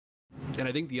And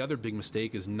I think the other big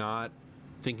mistake is not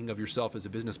thinking of yourself as a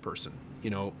business person.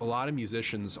 A lot of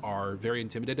musicians are very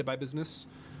intimidated by business.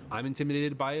 I'm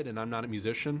intimidated by it, and I'm not a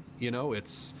musician.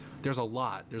 There's a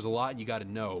lot you got to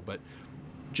know, but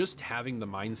just having the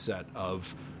mindset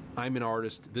of, I'm an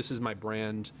artist, this is my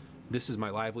brand, this is my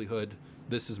livelihood,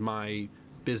 this is my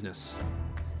business.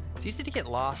 It's easy to get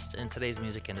lost in today's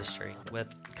music industry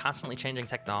with constantly changing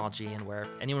technology and where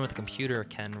anyone with a computer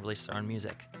can release their own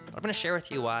music. But I'm going to share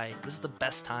with you why this is the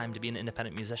best time to be an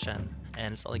independent musician,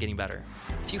 and it's only getting better.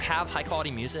 If you have high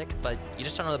quality music, but you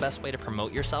just don't know the best way to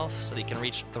promote yourself so that you can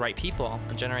reach the right people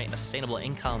and generate a sustainable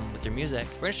income with your music,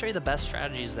 we're going to show you the best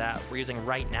strategies that we're using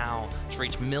right now to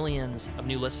reach millions of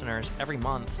new listeners every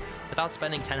month without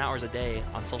spending 10 hours a day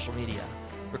on social media.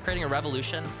 We're creating a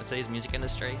revolution in today's music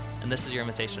industry, and this is your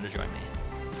invitation to join me.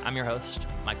 I'm your host,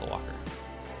 Michael Walker.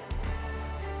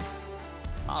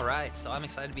 All right, so I'm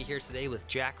excited to be here today with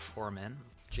Jack Foreman.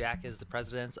 Jack is the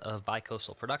president of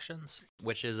Bicoastal Productions,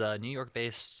 which is a New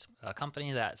York-based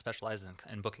company that specializes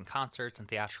in booking concerts and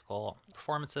theatrical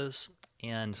performances.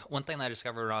 And one thing that I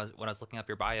discovered when I was looking up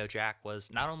your bio, Jack,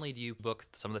 was not only do you book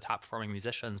some of the top performing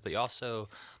musicians, but you also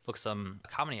book some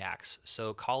comedy acts.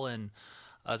 So Colin,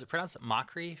 is it pronounced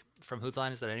Mockery from Whose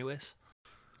Line Is It Anyways?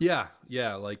 Yeah,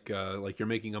 like you're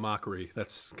making a mockery.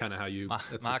 That's kind of how you...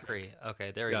 Mockery.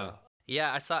 Okay, there we go.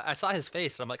 Yeah, I saw his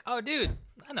face. And I'm like, oh, dude,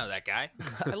 I know that guy.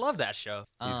 I love that show.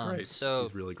 He's great. He's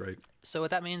really great. So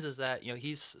what that means is that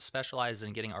he's specialized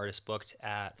in getting artists booked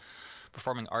at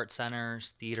performing art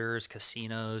centers, theaters,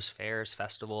 casinos, fairs,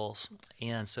 festivals.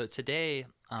 And so today,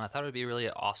 I thought it would be really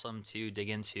awesome to dig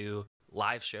into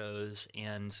live shows.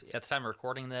 And at the time of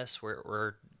recording this,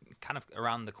 we're kind of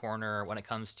around the corner when it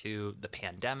comes to the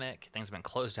pandemic. Things have been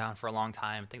closed down for a long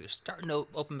time. I think they're starting to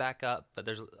open back up, but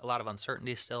there's a lot of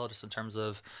uncertainty still just in terms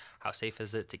of how safe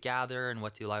is it to gather and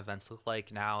what do live events look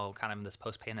like now, kind of in this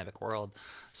post-pandemic world.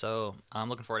 So I'm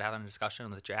looking forward to having a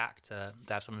discussion with Jack to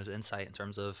have some of his insight in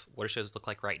terms of what do shows look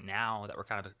like right now that we're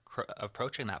kind of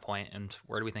approaching that point, and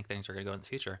where do we think things are going to go in the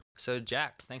future. So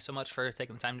Jack, thanks so much for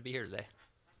taking the time to be here today.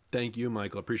 Thank you,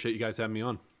 Michael. I appreciate you guys having me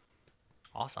on.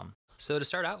 Awesome. So to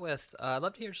start out with, I'd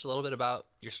love to hear just a little bit about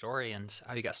your story and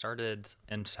how you got started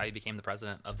and how you became the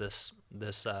president of this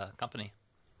company.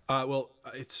 Well,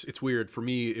 it's weird for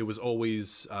me. It was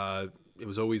always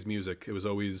music. It was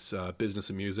always business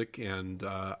and music, and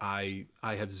I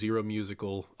have zero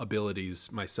musical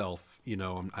abilities myself.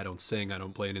 I don't sing, I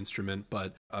don't play an instrument,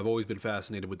 but I've always been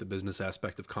fascinated with the business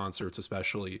aspect of concerts,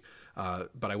 especially.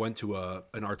 But I went to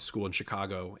an art school in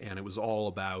Chicago, and it was all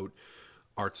about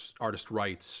artist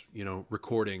rights,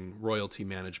 recording, royalty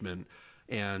management,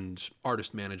 and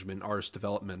artist management, artist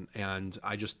development. And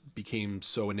I just became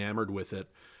so enamored with it.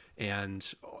 And,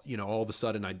 all of a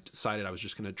sudden I decided I was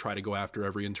just going to try to go after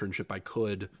every internship I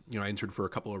could. I interned for a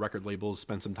couple of record labels,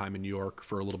 spent some time in New York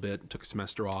for a little bit, took a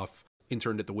semester off,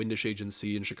 interned at the Windish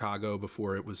Agency in Chicago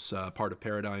before it was part of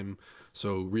Paradigm.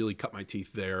 So really cut my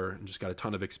teeth there and just got a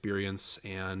ton of experience.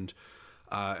 And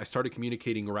I started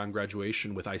communicating around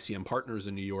graduation with ICM Partners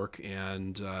in New York,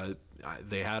 and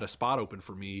they had a spot open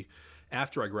for me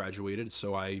after I graduated.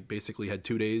 So I basically had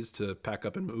 2 days to pack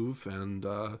up and move, and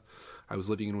I was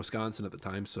living in Wisconsin at the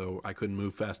time, so I couldn't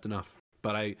move fast enough.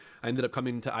 But I ended up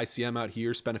coming to ICM out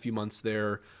here, spent a few months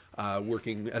there,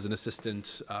 working as an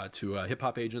assistant to a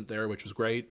hip-hop agent there, which was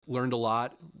great. Learned a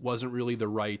lot. Wasn't really the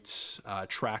right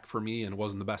track for me, and it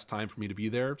wasn't the best time for me to be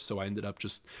there. So I ended up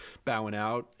just bowing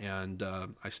out, and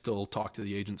I still talk to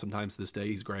the agent sometimes to this day.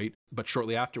 He's great. But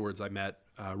shortly afterwards, I met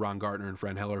Ron Gartner and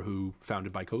Fran Heller, who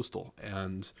founded Bicoastal.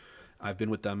 And I've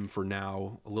been with them for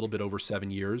now a little bit over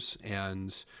 7 years,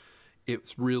 and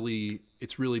it's really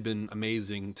been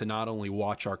amazing to not only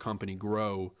watch our company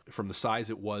grow from the size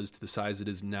it was to the size it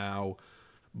is now,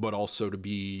 but also to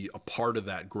be a part of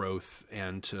that growth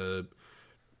and to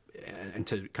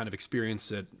kind of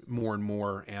experience it more and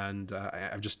more. And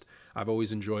I've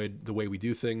always enjoyed the way we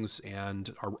do things,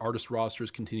 and our artist rosters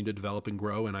continue to develop and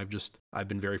grow. And I've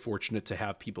been very fortunate to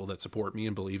have people that support me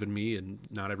and believe in me. And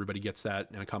not everybody gets that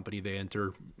in a company they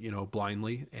enter,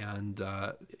 blindly. And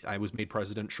I was made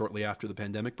president shortly after the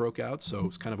pandemic broke out. So it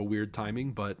was kind of a weird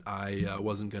timing, but I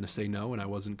wasn't going to say no, and I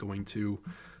wasn't going to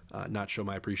not show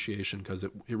my appreciation, because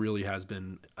it really has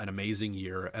been an amazing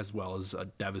year, as well as a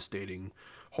devastating,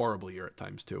 horrible year at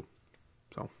times too.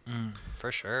 So for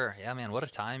sure. Yeah, man, what a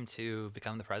time to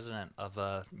become the president of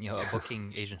a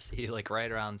booking agency, like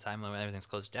right around the time when everything's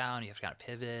closed down. You have to kind of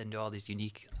pivot and do all these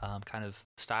unique kind of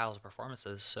styles of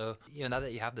performances. So now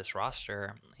that you have this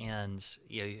roster and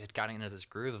you had gotten into this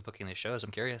groove of booking these shows,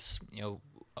 I'm curious,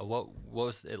 What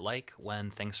was it like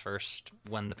when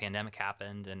when the pandemic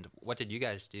happened, and what did you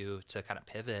guys do to kind of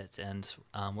pivot? And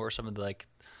what were some of the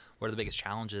what are the biggest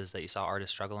challenges that you saw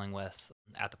artists struggling with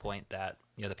at the point that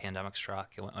the pandemic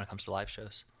struck when it comes to live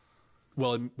shows?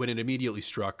 Well, when it immediately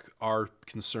struck, our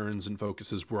concerns and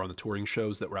focuses were on the touring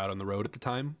shows that were out on the road at the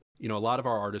time. A lot of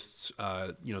our artists,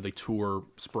 they tour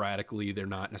sporadically. They're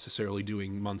not necessarily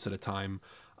doing months at a time.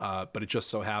 But it just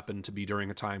so happened to be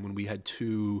during a time when we had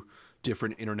two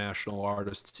different international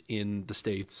artists in the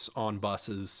States on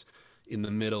buses in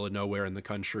the middle of nowhere in the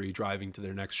country driving to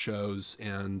their next shows,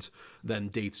 and then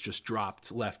dates just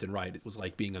dropped left and right. It was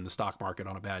like being on the stock market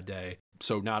on a bad day.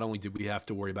 So not only did we have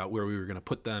to worry about where we were going to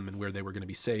put them and where they were going to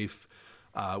be safe,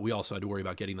 we also had to worry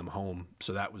about getting them home.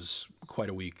 So that was quite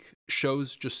a week.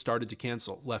 Shows just started to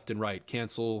cancel left and right.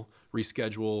 Cancel,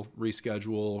 reschedule,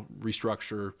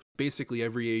 restructure. Basically,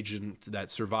 every agent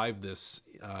that survived this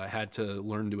had to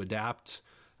learn to adapt,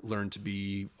 learn to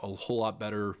be a whole lot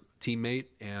better teammate.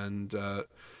 And,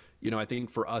 I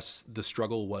think for us, the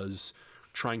struggle was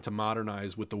trying to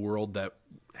modernize with the world that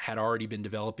had already been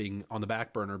developing on the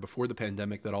back burner before the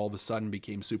pandemic, that all of a sudden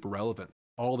became super relevant.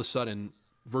 All of a sudden,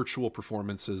 virtual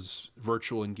performances,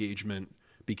 virtual engagement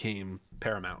became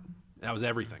paramount. That was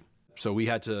everything. So we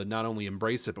had to not only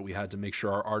embrace it, but we had to make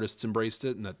sure our artists embraced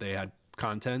it and that they had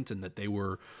content and that they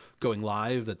were going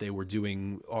live, that they were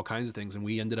doing all kinds of things. And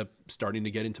we ended up starting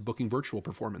to get into booking virtual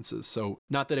performances. So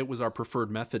not that it was our preferred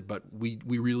method, but we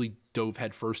really dove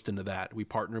headfirst into that. We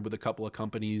partnered with a couple of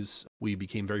companies. We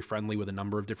became very friendly with a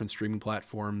number of different streaming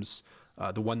platforms.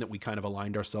 The one that we kind of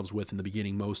aligned ourselves with in the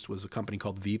beginning most was a company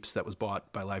called Veeps that was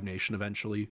bought by Live Nation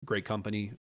eventually. Great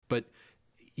company. But,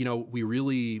 we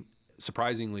really,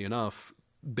 surprisingly enough,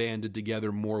 banded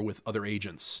together more with other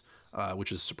agents,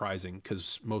 which is surprising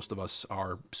because most of us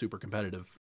are super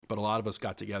competitive. But a lot of us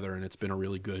got together, and it's been a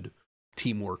really good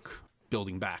teamwork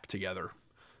building back together.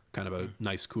 Kind of a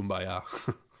nice kumbaya.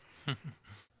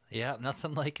 Yeah,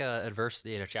 nothing like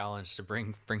adversity and a challenge to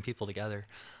bring people together.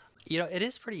 It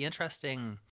is pretty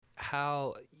interesting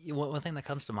how one thing that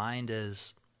comes to mind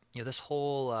is this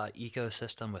whole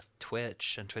ecosystem with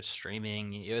Twitch and Twitch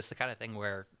streaming. It's the kind of thing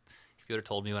where if you would have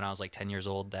told me when I was like 10 years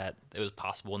old that it was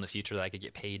possible in the future that I could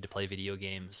get paid to play video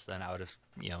games, then I would have,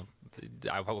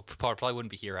 I probably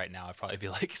wouldn't be here right now. I'd probably be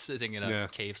like sitting in a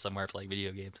cave somewhere playing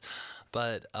video games.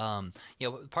 But,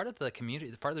 part of the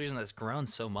community, part of the reason that it's grown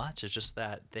so much is just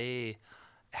that they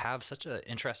have such an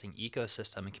interesting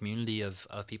ecosystem and community of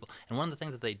people. And one of the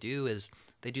things that they do is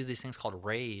they do these things called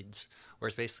raids, where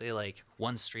it's basically like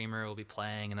one streamer will be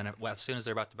playing, and then as soon as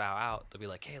they're about to bow out, they'll be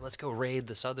like, hey, let's go raid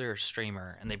this other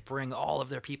streamer. And they bring all of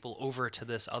their people over to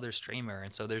this other streamer.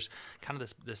 And so there's kind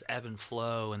of this ebb and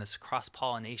flow and this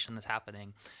cross-pollination that's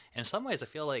happening. And in some ways, I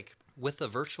feel like with the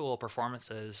virtual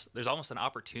performances, there's almost an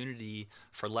opportunity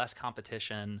for less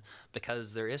competition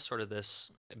because there is sort of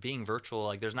this being virtual,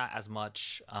 like there's not as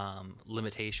much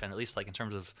limitation, at least like in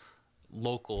terms of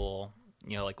local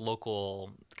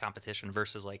competition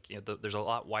versus there's a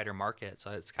lot wider market.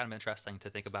 So it's kind of interesting to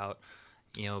think about,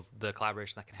 the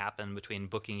collaboration that can happen between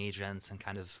booking agents and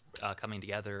kind of coming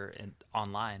together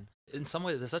online. In some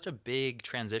ways, it's such a big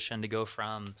transition to go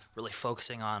from really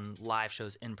focusing on live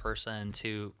shows in person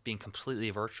to being completely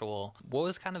virtual. What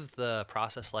was kind of the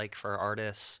process like for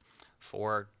artists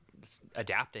for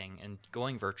adapting and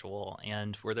going virtual?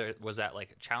 And was that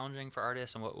like challenging for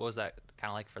artists? And what was that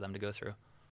kind of like for them to go through?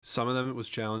 Some of them it was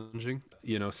challenging.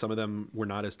 Some of them were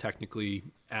not as technically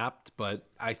apt, but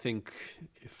I think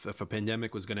if a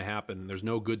pandemic was going to happen, there's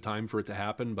no good time for it to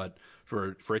happen, but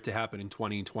for it to happen in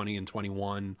 2020 and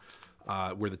 21,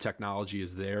 where the technology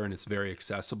is there and it's very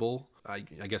accessible, I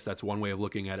guess that's one way of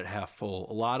looking at it half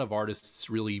full. A lot of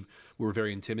artists really were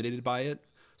very intimidated by it,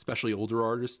 especially older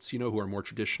artists, who are more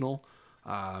traditional.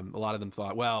 A lot of them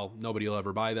thought, well, nobody will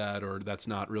ever buy that, or that's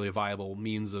not really a viable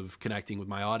means of connecting with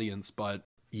my audience. But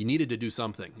you needed to do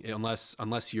something,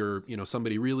 unless you're,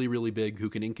 somebody really, really big who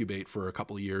can incubate for a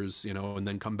couple of years, and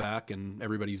then come back and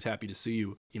everybody's happy to see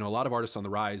you. A lot of artists on the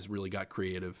rise really got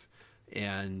creative,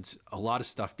 and a lot of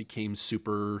stuff became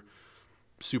super,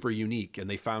 super unique, and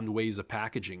they found ways of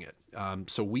packaging it.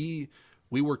 So we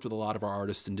worked with a lot of our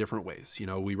artists in different ways.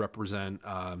 We represent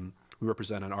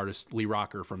an artist, Lee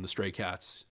Rocker from the Stray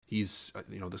Cats. He's,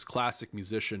 this classic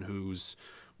musician who's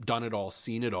done it all,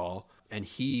 seen it all. And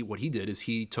what he did is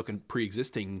he took a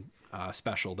pre-existing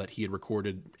special that he had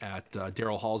recorded at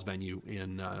Daryl Hall's venue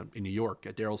in New York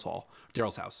at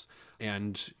Daryl's house.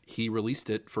 And he released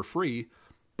it for free,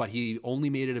 but he only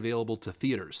made it available to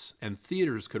theaters, and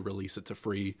theaters could release it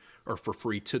for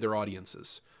free to their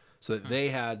audiences so that they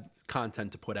had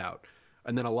content to put out.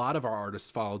 And then a lot of our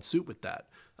artists followed suit with that.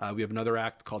 We have another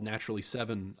act called Naturally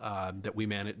Seven that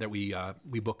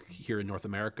we book here in North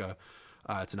America.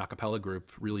 It's an a cappella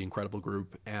group, really incredible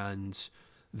group, and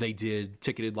they did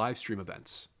ticketed live stream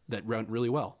events that went really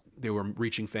well. They were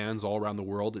reaching fans all around the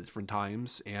world at different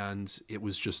times, and it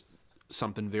was just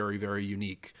something very, very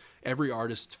unique. Every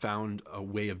artist found a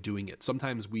way of doing it.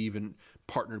 Sometimes we even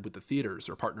partnered with the theaters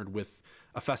or partnered with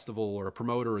a festival or a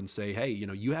promoter and say, hey,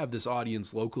 you have this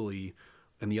audience locally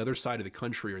in the other side of the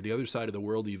country or the other side of the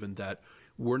world even that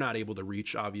we're not able to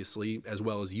reach, obviously, as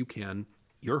well as you can.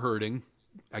 You're hurting.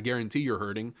 I guarantee you're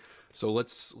hurting. So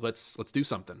let's do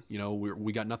something.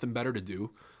 We got nothing better to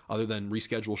do other than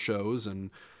reschedule shows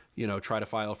and, try to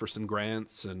file for some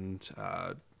grants and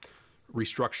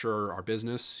restructure our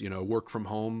business, work from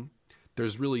home. There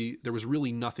was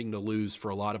really nothing to lose for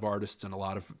a lot of artists and a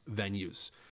lot of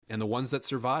venues. And the ones that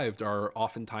survived are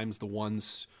oftentimes the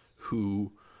ones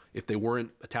who, if they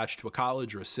weren't attached to a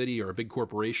college or a city or a big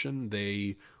corporation,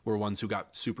 they were ones who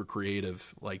got super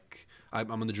creative. Like I'm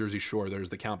on the Jersey Shore. There's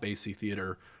the Count Basie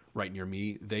Theater right near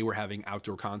me. They were having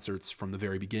outdoor concerts from the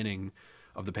very beginning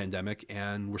of the pandemic,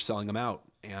 and we're selling them out.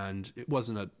 And it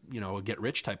wasn't a get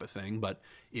rich type of thing, but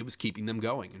it was keeping them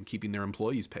going and keeping their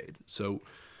employees paid. So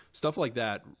stuff like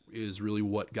that is really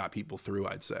what got people through,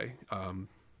 I'd say.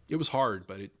 It was hard,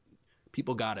 but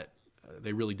people got it.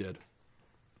 They really did.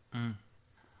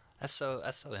 That's so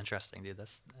interesting, dude.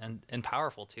 That's and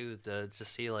powerful too to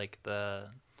see like the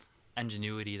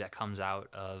ingenuity that comes out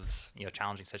of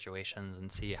challenging situations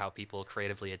and see how people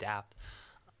creatively adapt.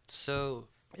 So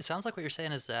it sounds like what you're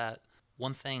saying is that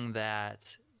one thing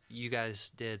that you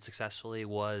guys did successfully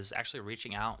was actually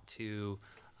reaching out to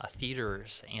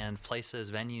theaters and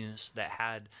places, venues that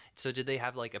had. So did they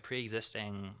have like a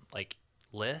pre-existing like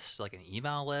list, like an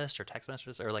email list or text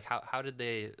messages, or like how did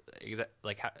they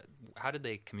how did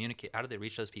they communicate? How did they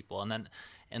reach those people? And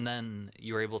then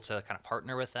you were able to kind of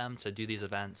partner with them to do these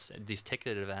events, these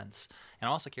ticketed events. And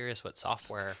I'm also curious what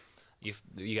software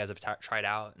you guys have tried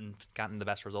out and gotten the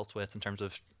best results with in terms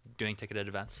of doing ticketed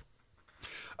events.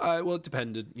 Well, it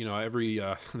depended.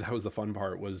 That was the fun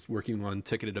part, was working on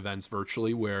ticketed events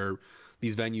virtually, where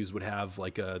these venues would have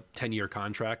like a 10-year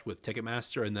contract with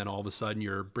Ticketmaster, and then all of a sudden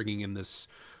you're bringing in this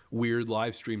weird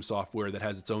live stream software that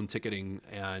has its own ticketing,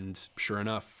 and sure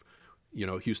enough,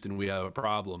 Houston, we have a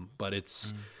problem. But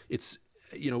it's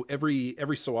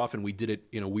every so often we did it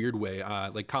in a weird way.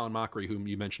 Like Colin Mockery, whom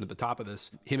you mentioned at the top of this,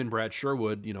 him and Brad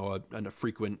Sherwood, a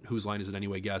frequent Whose Line Is It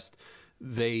Anyway guest,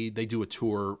 they do a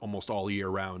tour almost all year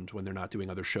round when they're not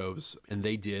doing other shows. And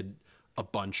they did a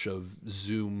bunch of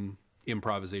Zoom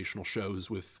improvisational shows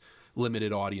with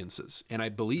limited audiences. And I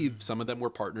believe some of them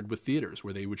were partnered with theaters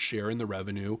where they would share in the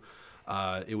revenue.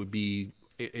 It would be,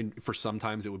 for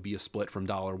sometimes it would be a split from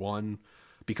 $1,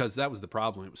 because that was the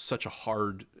problem. It was such a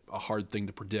hard thing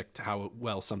to predict how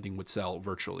well something would sell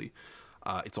virtually.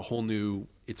 It's a whole new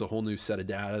set of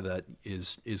data that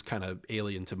is kind of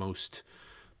alien to most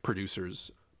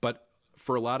producers. But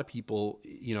for a lot of people,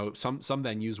 some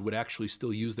venues would actually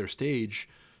still use their stage.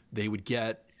 They would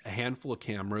get a handful of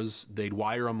cameras. They'd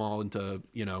wire them all into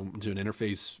an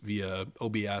interface via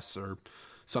OBS or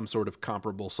some sort of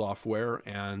comparable software,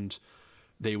 and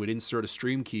they would insert a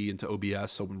stream key into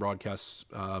OBS, Open Broadcasts.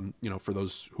 For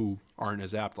those who aren't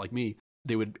as apt like me,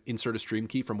 they would insert a stream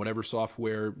key from whatever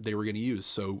software they were going to use.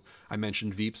 So I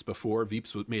mentioned Veeps before.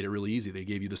 Veeps made it really easy. They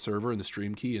gave you the server and the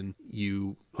stream key, and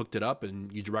you hooked it up,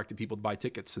 and you directed people to buy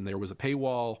tickets. And there was a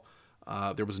paywall.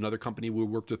 There was another company we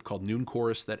worked with called Noon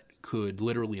Chorus that could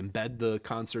literally embed the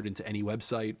concert into any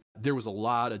website. There was a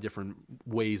lot of different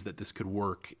ways that this could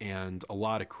work, and a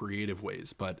lot of creative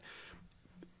ways. But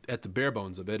at the bare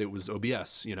bones of it was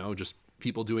OBS, just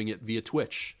people doing it via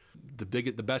Twitch.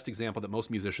 The best example that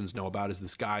most musicians know about is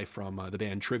this guy from the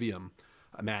band Trivium,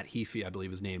 Matt Heafy, I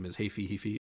believe his name is,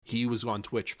 Heafy. He was on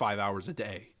Twitch 5 hours a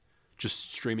day,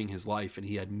 just streaming his life, and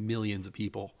he had millions of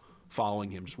people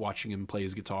following him, just watching him play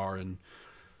his guitar and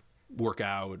work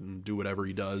out and do whatever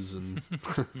he does. And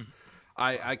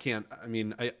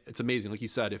it's amazing. Like you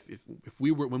said, if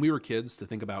we were, when we were kids, to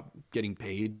think about getting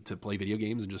paid to play video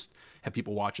games and just have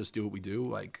people watch us do what we do,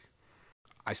 like,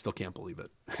 I still can't believe it.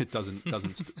 It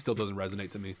still doesn't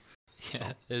resonate to me.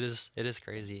 Yeah, it is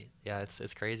crazy. Yeah,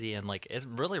 it's crazy, and like it's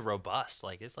really robust.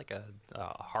 Like it's like a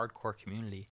hardcore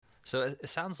community. So it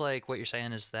sounds like what you're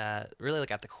saying is that really like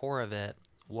at the core of it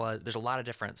there's a lot of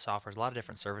different softwares, a lot of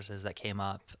different services that came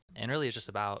up, and really it's just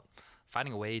about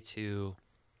finding a way to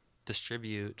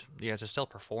distribute, you have to still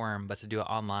perform, but to do it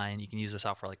online, you can use the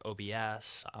software like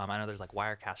OBS. I know there's like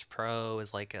Wirecast Pro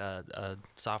is like a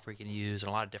software you can use, and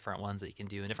a lot of different ones that you can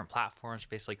do in different platforms,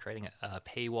 basically creating a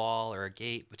paywall or a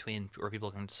gate between where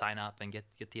people can sign up and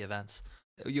get the events.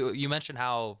 You mentioned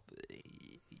how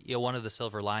one of the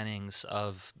silver linings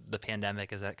of the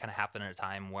pandemic is that it kind of happened at a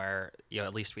time where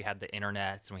at least we had the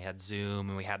internet and we had Zoom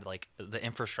and we had like the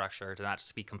infrastructure to not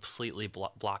just be completely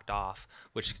blocked off,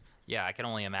 which I can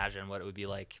only imagine what it would be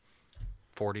like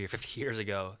 40 or 50 years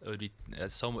ago. It would be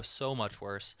so much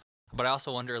worse. But I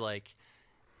also wonder, like,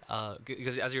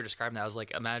 because as you're describing that, I was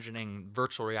like imagining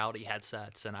virtual reality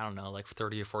headsets, and I don't know, like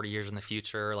 30 or 40 years in the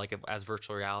future, like as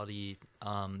virtual reality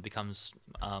becomes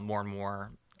more and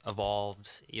more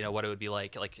evolved, what it would be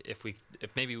like if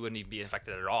maybe we wouldn't even be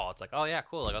infected at all. It's like, oh yeah,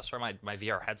 cool, like I'll start my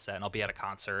VR headset and I'll be at a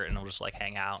concert and I'll just like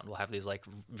hang out and we'll have these like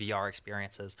VR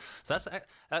experiences. So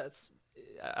that's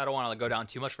I don't want to like go down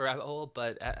too much of a rabbit hole,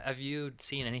 but have you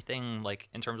seen anything like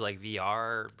in terms of like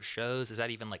VR shows? Is that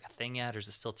even like a thing yet, or is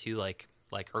it still too like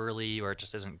early, or it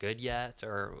just isn't good yet,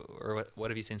 or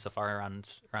what have you seen so far around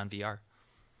VR?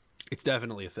 It's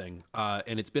definitely a thing,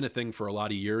 and it's been a thing for a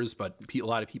lot of years, but a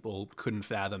lot of people couldn't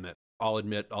fathom it. I'll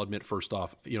admit first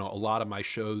off, a lot of my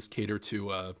shows cater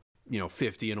to a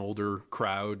 50 and older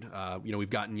crowd. We've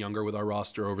gotten younger with our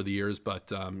roster over the years,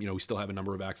 but we still have a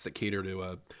number of acts that cater to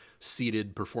a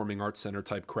seated performing arts center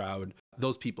type crowd.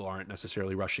 Those people aren't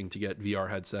necessarily rushing to get VR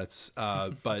headsets,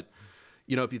 but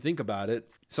if you think about it,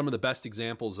 some of the best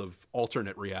examples of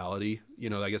alternate reality,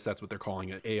 I guess that's what they're calling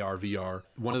it, AR, VR.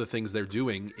 One of the things they're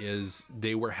doing is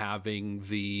they were having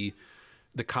the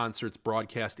concerts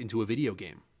broadcast into a video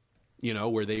game,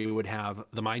 where they would have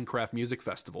the Minecraft Music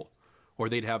Festival, or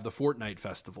they'd have the Fortnite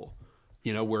Festival,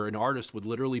 where an artist would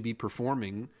literally be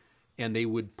performing and they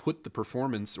would put the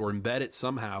performance or embed it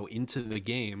somehow into the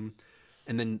game.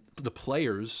 And then the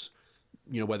players,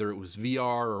 whether it was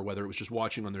VR or whether it was just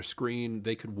watching on their screen,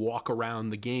 they could walk around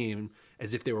the game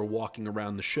as if they were walking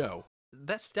around the show.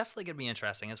 That's definitely going to be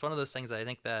interesting. It's one of those things that I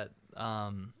think that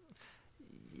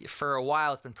for a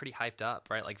while it's been pretty hyped up,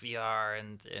 right? Like VR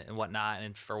and whatnot.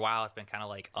 And for a while it's been kind of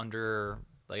like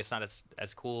it's not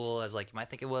as cool as like you might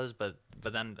think it was, but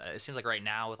then it seems like right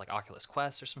now with like Oculus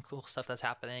Quest, there's some cool stuff that's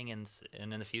happening, and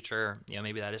in the future,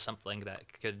 maybe that is something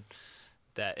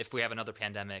that if we have another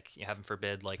pandemic, heaven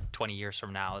forbid, like 20 years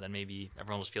from now, then maybe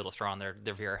everyone will just be able to throw on their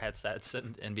VR headsets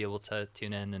and be able to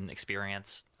tune in and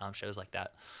experience shows like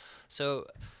that. So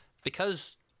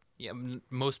because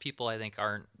most people I think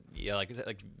aren't like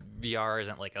VR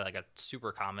isn't like a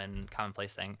super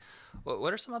commonplace thing.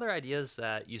 What are some other ideas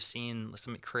that you've seen,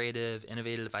 some creative,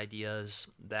 innovative ideas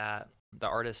that the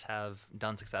artists have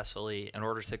done successfully in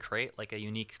order to create like a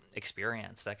unique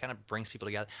experience that kind of brings people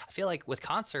together? I feel like with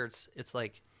concerts, it's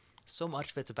like so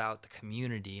much of it's about the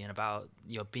community and about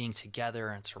being together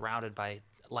and surrounded by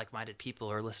like-minded people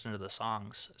who are listening to the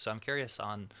songs. So I'm curious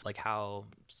on like how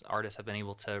artists have been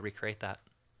able to recreate that.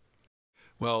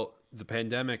 Well, the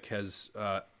pandemic has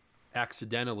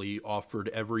accidentally offered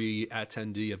every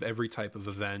attendee of every type of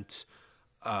event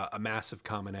a massive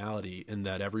commonality in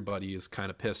that everybody is kind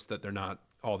of pissed that they're not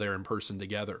all there in person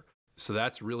together. So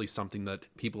that's really something that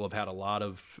people have had a lot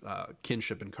of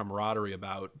kinship and camaraderie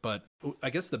about. But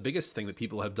I guess the biggest thing that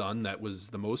people have done that was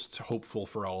the most hopeful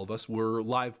for all of us were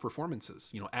live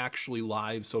performances, actually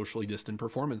live socially distant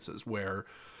performances where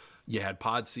you had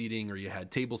pod seating or you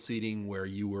had table seating where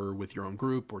you were with your own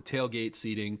group, or tailgate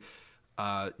seating.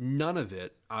 None of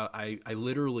it, I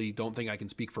literally don't think I can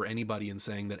speak for anybody in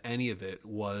saying that any of it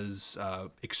was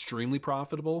extremely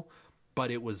profitable,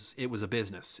 but it was a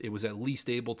business. It was at least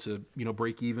able to,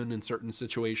 break even in certain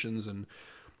situations, and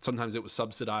sometimes it was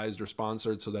subsidized or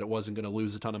sponsored so that it wasn't going to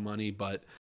lose a ton of money. But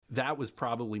that was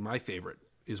probably my favorite,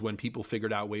 is when people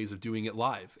figured out ways of doing it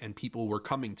live and people were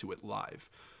coming to it live.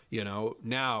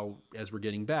 Now as we're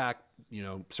getting back,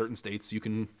 certain states you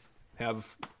can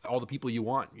have all the people you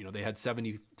want. They had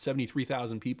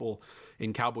 73,000 people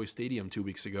in Cowboy Stadium 2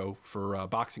 weeks ago for a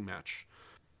boxing match.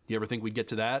 You ever think we'd get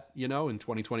to that, in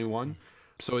 2021?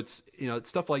 So it's, it's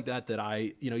stuff like that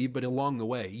but along the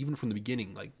way, even from the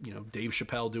beginning, like, Dave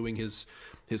Chappelle doing his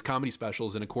comedy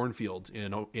specials in a cornfield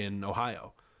in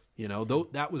Ohio,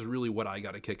 that was really what I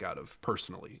got a kick out of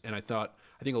personally. And I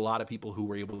think a lot of people who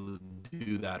were able to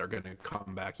do that are going to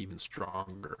come back even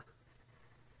stronger.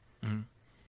 Mm-hmm.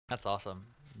 That's awesome.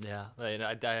 Yeah,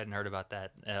 I hadn't heard about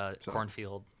that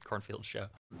cornfield show.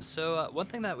 So one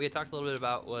thing that we had talked a little bit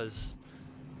about was,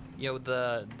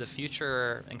 the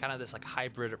future and kind of this like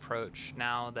hybrid approach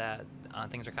now that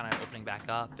things are kind of opening back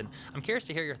up. And I'm curious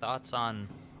to hear your thoughts on,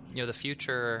 the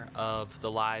future of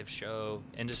the live show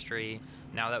industry.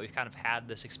 now that we've kind of had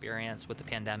this experience with the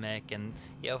pandemic, and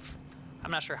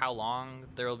I'm not sure how long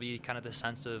there will be kind of this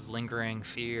sense of lingering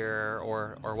fear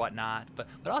or whatnot, but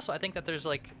also I think that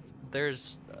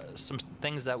there's some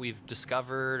things that we've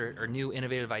discovered or new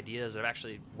innovative ideas that have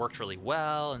actually worked really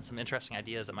well, and some interesting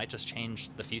ideas that might just change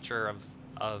the future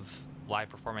of live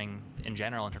performing in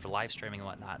general in terms of live streaming and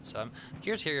whatnot. So I'm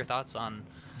curious to hear your thoughts on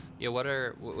what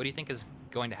do you think is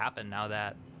going to happen now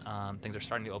that things are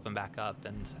starting to open back up,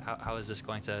 and how is this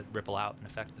going to ripple out and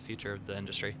affect the future of the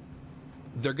industry?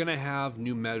 They're going to have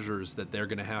new measures that they're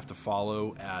going to have to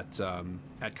follow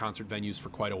at concert venues for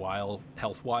quite a while,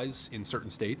 health-wise, in certain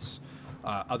states.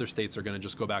 Other states are going to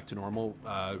just go back to normal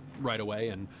right away,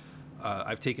 and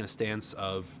I've taken a stance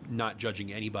of not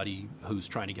judging anybody who's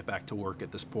trying to get back to work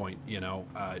at this point.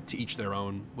 To each their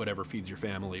own, whatever feeds your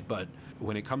family. But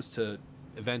when it comes to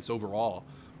events overall,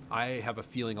 I have a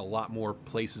feeling a lot more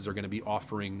places are going to be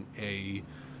offering a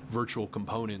virtual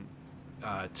component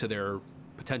to their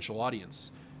potential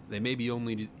audience. They may be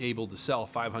only able to sell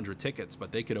 500 tickets,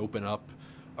 but they could open up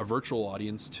a virtual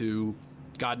audience to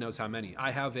God knows how many.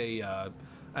 I have a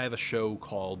show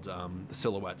called The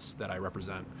Silhouettes that I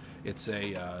represent. It's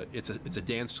a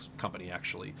dance company,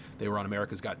 actually. They were on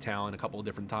America's Got Talent a couple of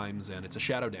different times, and it's a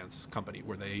shadow dance company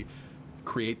where they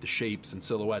create the shapes and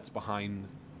silhouettes behind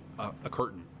a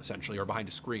curtain, essentially, or behind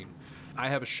a screen. I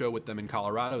have a show with them in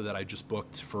Colorado that I just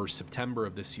booked for September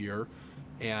of this year,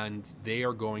 and they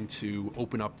are going to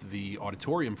open up the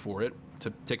auditorium for it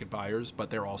to ticket buyers, but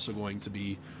they're also going to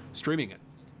be streaming it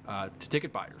to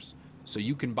ticket buyers. So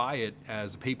you can buy it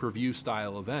as a pay-per-view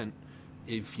style event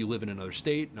if you live in another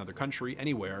state, another country,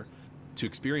 anywhere, to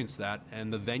experience that.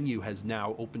 And the venue has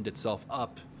now opened itself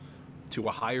up to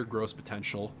a higher gross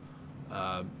potential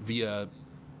via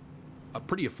a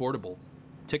pretty affordable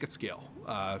ticket scale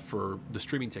for the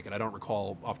streaming ticket. I don't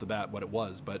recall off the bat what it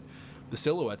was, but the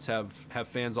Silhouettes have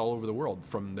fans all over the world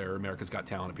from their America's Got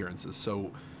Talent appearances.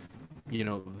 So,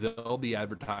 they'll be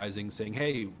advertising saying,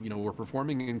 hey, we're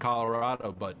performing in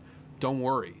Colorado, but don't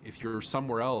worry. If you're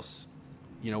somewhere else,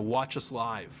 watch us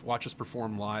live. Watch us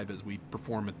perform live as we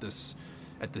perform at this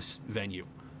venue.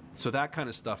 So that kind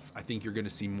of stuff I think you're going to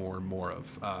see more and more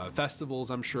of. Festivals,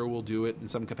 I'm sure, will do it in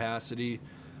some capacity.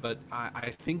 But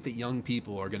I think that young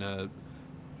people are going to,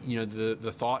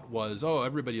 the thought was, oh,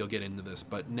 everybody will get into this.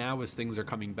 But now as things are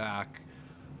coming back,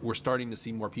 we're starting to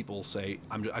see more people say,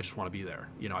 I just want to be there.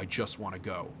 I just want to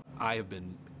go. I have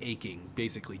been aching,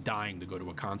 basically dying to go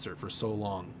to a concert for so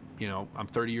long. I'm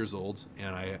 30 years old,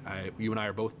 and you and I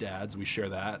are both dads. We share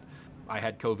that. I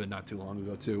had COVID not too long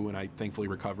ago, too, and I thankfully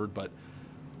recovered. But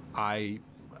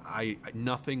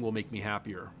nothing will make me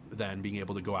happier than being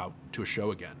able to go out to a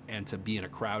show again and to be in a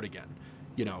crowd again.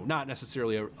 Not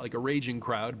necessarily a raging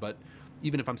crowd, but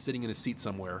even if I'm sitting in a seat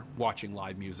somewhere watching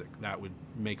live music, that would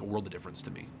make a world of difference to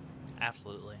me.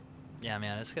 Absolutely. Yeah,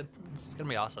 man, it's good. It's gonna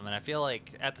be awesome. And I feel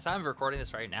like at the time of recording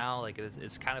this right now, like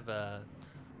it's kind of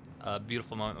a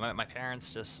beautiful moment. My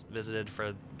parents just visited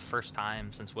for the first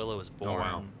time since Willow was born. Oh,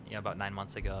 wow. About 9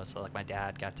 months ago. So like my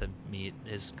dad got to meet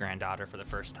his granddaughter for the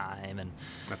first time, and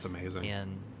that's amazing.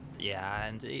 And yeah,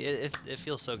 and it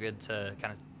feels so good to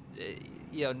kind of,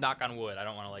 knock on wood. I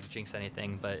don't want to like jinx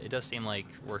anything, but it does seem like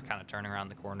we're kind of turning around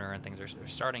the corner and things are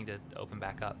starting to open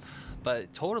back up.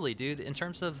 But totally, dude, in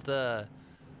terms of the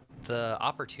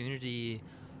opportunity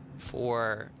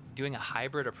for doing a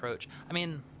hybrid approach, I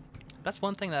mean, that's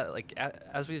one thing that, like,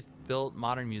 as we've built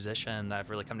Modern Musician, that I've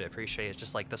really come to appreciate is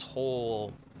just like this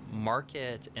whole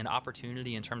market and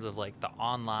opportunity in terms of like the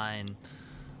online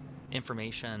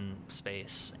information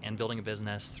space and building a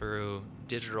business through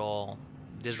digital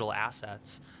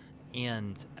assets.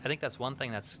 And I think that's one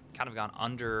thing that's kind of gone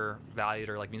undervalued,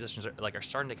 or like musicians are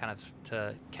starting to kind of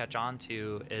to catch on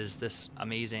to, is this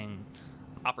amazing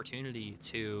opportunity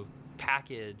to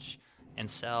package and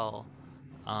sell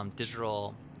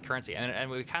digital currency.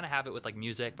 And we kind of have it with like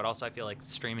music, but also I feel like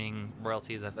streaming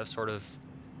royalties have sort of,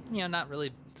 not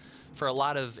really, for a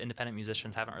lot of independent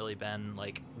musicians, haven't really been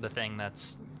like the thing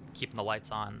that's keeping the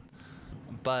lights on.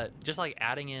 But just like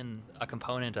adding in a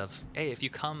component of, hey, if you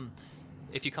come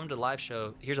to the live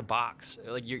show, here's a box.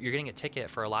 Like you're getting a ticket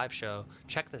for a live show.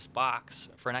 Check this box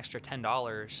for an extra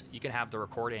 $10. You can have the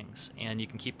recordings and you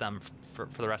can keep them for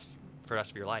the rest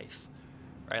of your life,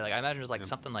 right? Like I imagine it's like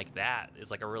something like that is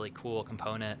like a really cool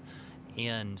component,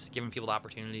 and giving people the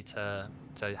opportunity to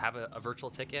have a virtual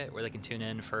ticket where they can tune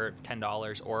in for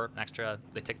 $10 or an extra.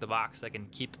 They tick the box. They can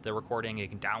keep the recording. They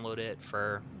can download it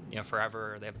for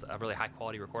forever. They have a really high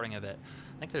quality recording of it.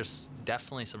 I think there's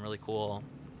definitely some really cool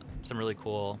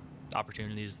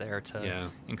opportunities there to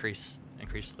increase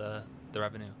the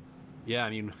revenue. Yeah, I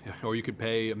mean, or you could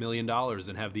pay $1 million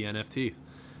and have the NFT,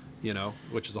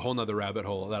 which is a whole nother rabbit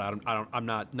hole that I'm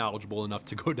not knowledgeable enough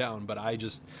to go down. But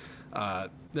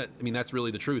that's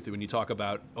really the truth. When you talk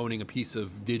about owning a piece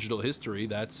of digital history,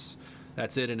 that's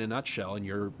it in a nutshell, and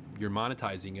you're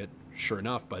monetizing it, sure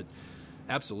enough. But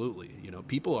absolutely,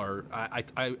 people are. I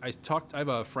have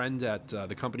a friend at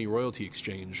the company Royalty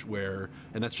Exchange and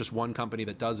that's just one company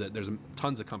that does it. There's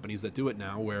tons of companies that do it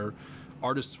now, where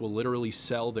artists will literally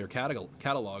sell their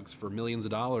catalogs for millions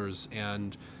of dollars,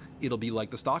 and it'll be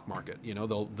like the stock market.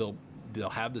 They'll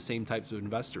have the same types of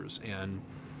investors, and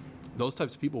those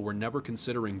types of people were never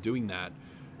considering doing that,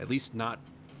 at least not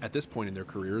at this point in their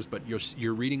careers. But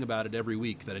you're reading about it every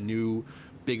week that a new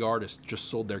big artist just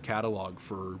sold their catalog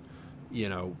for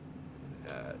 8-9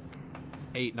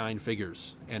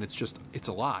 figures, and it's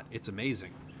a lot. It's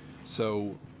amazing.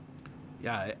 So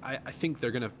yeah, I think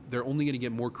they're only gonna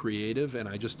get more creative, and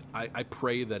I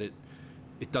pray that it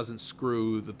doesn't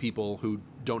screw the people who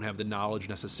don't have the knowledge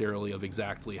necessarily of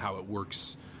exactly how it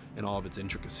works and all of its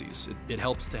intricacies. It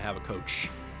helps to have a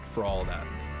coach for all of that.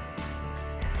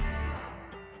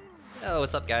 Oh,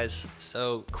 what's up, guys?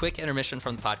 So, quick intermission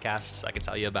from the podcast so I can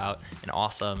tell you about an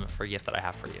awesome free gift that I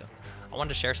have for you. I wanted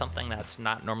to share something that's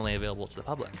not normally available to the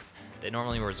public. They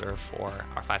normally reserve for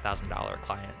our $5,000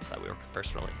 clients that we work with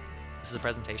personally. This is a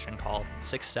presentation called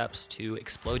 6 Steps to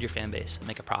Explode Your Fan Base and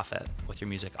Make a Profit with Your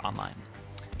Music Online.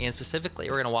 And specifically,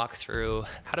 we're going to walk through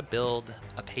how to build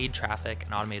a paid traffic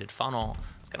and automated funnel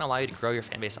that's going to allow you to grow your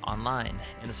fan base online.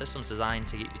 And the system's designed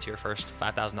to get you to your first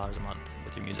 $5,000 a month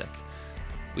with your music.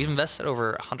 We've invested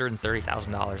over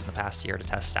 $130,000 in the past year to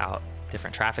test out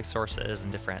different traffic sources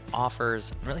and different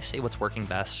offers and really see what's working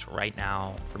best right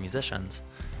now for musicians.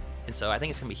 And so I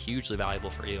think it's going to be hugely valuable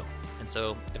for you. And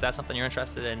so if that's something you're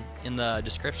interested in the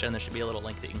description, there should be a little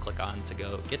link that you can click on to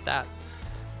go get that.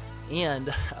 And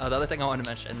the other thing I want to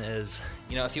mention is,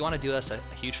 if you want to do us a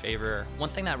huge favor, one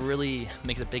thing that really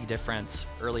makes a big difference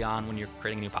early on when you're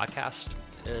creating a new podcast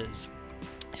is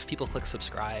if people click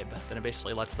subscribe, then it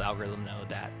basically lets the algorithm know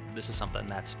that this is something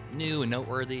that's new and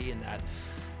noteworthy and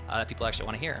that people actually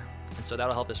want to hear. And so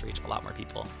that'll help us reach a lot more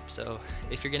people. So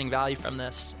if you're getting value from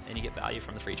this and you get value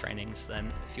from the free trainings,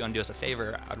 then if you want to do us a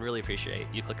favor, I'd really appreciate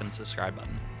you clicking the subscribe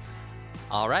button.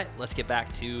 All right, let's get back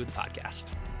to the podcast.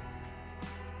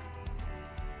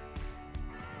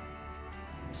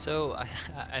 So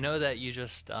I know that you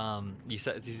just you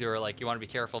said you were like you want to be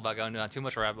careful about going down too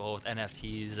much rabbit hole with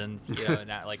NFTs and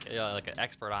not like an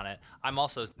expert on it. I'm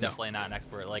also definitely not an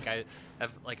expert. Like I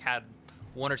have had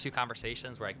 1 or 2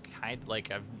 conversations where I'm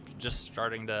just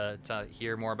starting to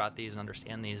hear more about these and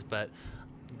understand these. But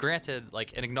granted,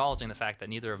 and acknowledging the fact that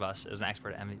neither of us is an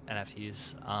expert at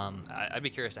NFTs, I'd be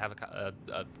curious to have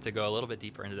to go a little bit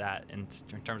deeper into that in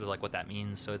terms of what that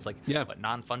means. So it's what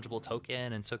non-fungible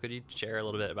token, and so could you share a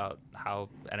little bit about how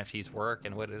NFTs work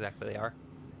and what exactly they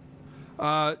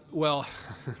are? Well,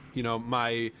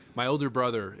 my older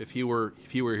brother, if he were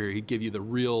here, he'd give you the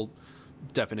real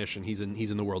definition. He's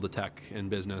in the world of tech and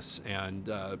business,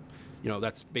 and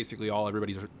that's basically all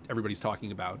everybody's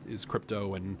talking about is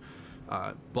crypto and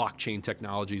blockchain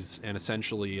technologies, and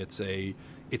essentially it's a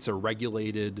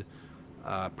regulated,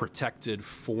 protected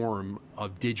form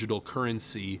of digital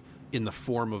currency in the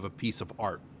form of a piece of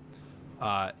art,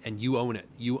 and you own it.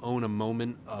 You own a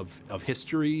moment of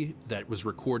history that was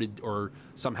recorded or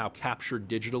somehow captured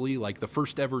digitally, like the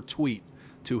first ever tweet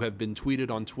to have been tweeted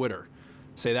on Twitter.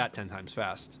 Say that 10 times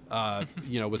fast.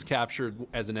 Was captured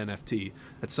as an NFT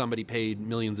that somebody paid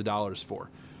millions of dollars for,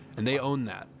 and they own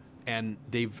that. And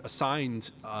they've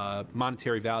assigned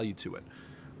monetary value to it.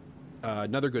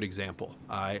 Another good example,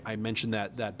 I mentioned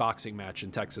that boxing match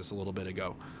in Texas a little bit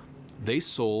ago. They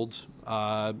sold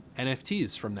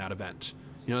NFTs from that event.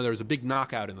 There was a big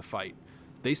knockout in the fight.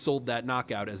 They sold that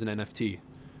knockout as an NFT.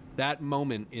 That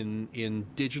moment in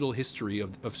digital history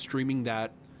of streaming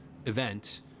that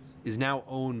event is now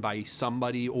owned by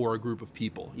somebody or a group of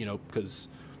people, because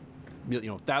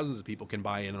thousands of people can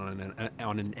buy in on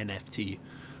an NFT.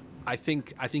 I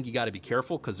think you got to be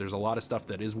careful because there's a lot of stuff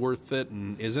that is worth it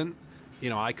and isn't.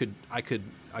 I could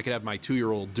have my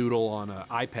 2-year-old doodle on an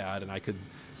iPad and I could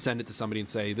send it to somebody and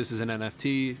say, this is an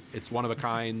NFT, it's one of a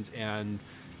kind, and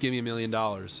give me $1 million.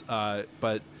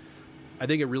 But I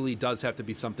think it really does have to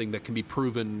be something that can be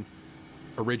proven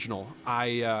original.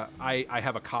 I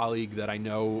have a colleague that I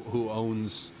know who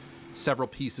owns several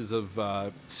pieces of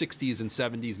 60s and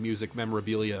 70s music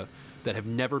memorabilia that have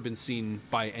never been seen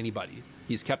by anybody.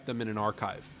 He's kept them in an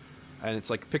archive. And it's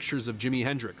like pictures of Jimi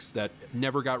Hendrix that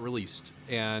never got released.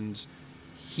 And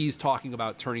he's talking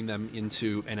about turning them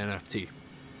into an NFT.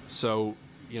 So,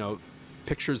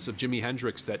 pictures of Jimi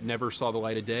Hendrix that never saw the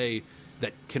light of day,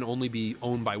 that can only be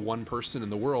owned by one person in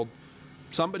the world,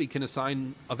 somebody can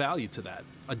assign a value to that,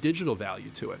 a digital value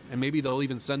to it, and maybe they'll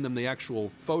even send them the actual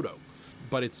photo.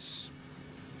 But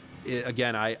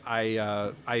again,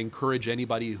 I encourage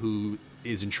anybody who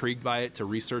is intrigued by it to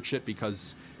research it,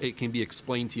 because it can be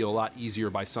explained to you a lot easier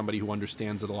by somebody who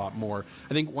understands it a lot more.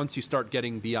 I think once you start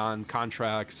getting beyond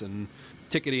contracts and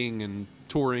ticketing and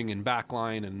touring and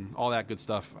backline and all that good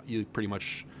stuff, you pretty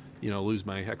much, lose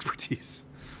my expertise.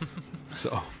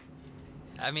 So,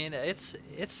 I mean, it's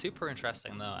super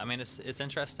interesting though. I mean, it's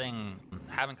interesting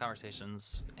having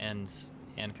conversations and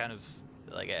kind of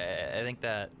like I think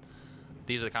that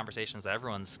these are the conversations that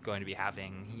everyone's going to be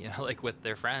having, like with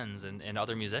their friends and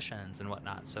other musicians and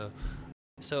whatnot. So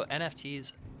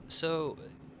NFTs. So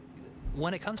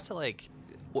when it comes to like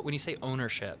when you say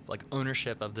ownership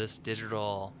of this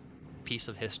digital piece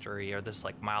of history or this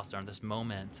like milestone, this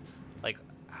moment, like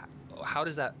how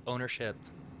does that ownership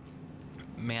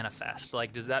manifest?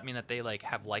 Like, does that mean that they like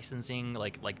have licensing,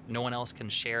 like no one else can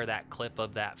share that clip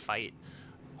of that fight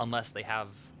unless they have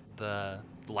the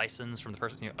license from the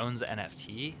person who owns the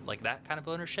NFT, like that kind of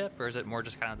ownership? Or is it more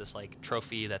just kind of this like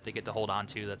trophy that they get to hold on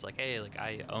to that's like, hey, like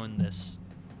I own this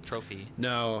trophy?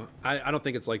 No, I don't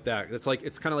think it's like that.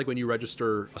 It's kind of like when you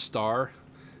register a star,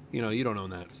 you don't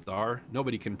own that star.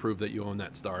 Nobody can prove that you own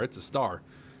that star. It's a star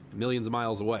millions of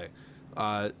miles away.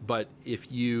 But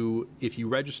if you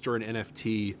register an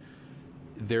NFT,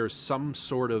 there's some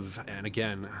sort of, and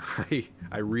again,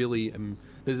 I really am,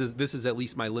 this is at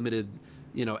least my limited,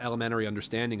 elementary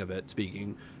understanding of it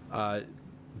speaking,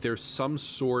 there's some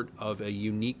sort of a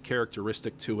unique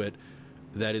characteristic to it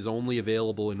that is only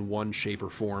available in one shape or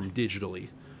form digitally.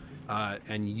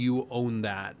 And you own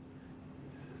that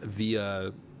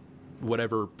via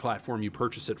whatever platform you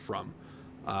purchase it from.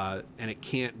 And it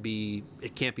can't be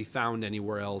found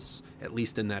anywhere else, at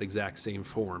least in that exact same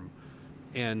form.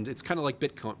 And it's kind of like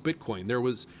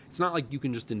Bitcoin. It's not like you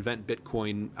can just invent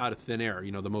Bitcoin out of thin air,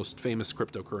 the most famous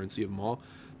cryptocurrency of them all.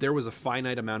 There was a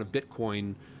finite amount of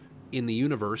Bitcoin in the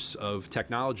universe of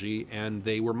technology, and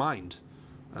they were mined.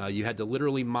 You had to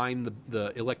literally mine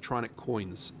the electronic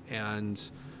coins. And,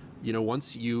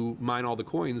 once you mine all the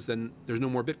coins, then there's no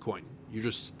more Bitcoin. You're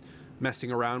just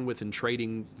messing around with and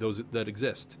trading those that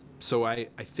exist. So I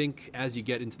think as you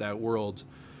get into that world,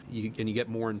 you get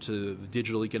more into the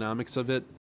digital economics of it,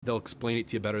 they'll explain it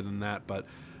to you better than that. But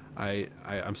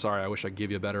I'm sorry, I wish I could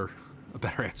give you a better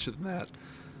answer than that.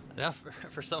 Yeah,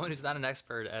 for someone who's not an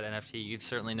expert at NFT, you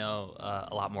certainly know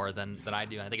a lot more than I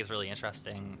do. And I think it's really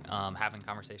interesting having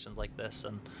conversations like this.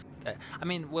 And I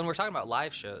mean, when we're talking about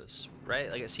live shows, right?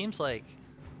 Like, it seems like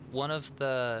one of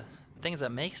the things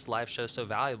that makes live shows so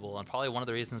valuable, and probably one of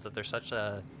the reasons that they're such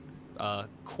a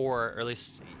core, or at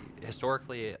least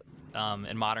historically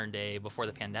in modern day before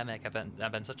the pandemic, have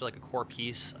been such like a core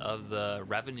piece of the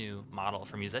revenue model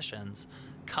for musicians,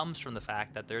 comes from the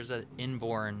fact that there's an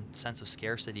inborn sense of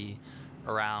scarcity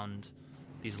around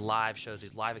these live shows,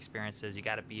 these live experiences. You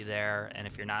got to be there, and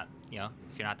if you're not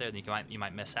there, then you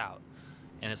might miss out.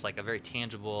 And it's like a very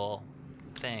tangible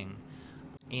thing.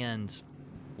 And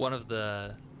one of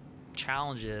the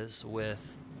challenges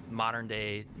with modern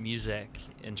day music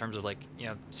in terms of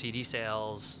CD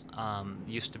sales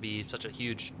used to be such a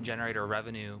huge generator of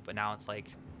revenue, but now it's like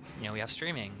we have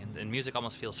streaming, and music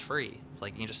almost feels free. It's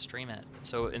like you can just stream it.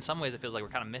 So in some ways it feels like we're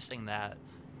kind of missing that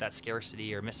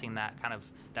scarcity, or missing that kind of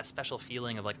that special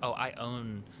feeling of like, oh, I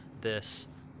own this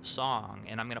song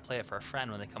and I'm gonna play it for a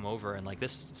friend when they come over, and like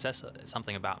this says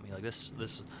something about me, like this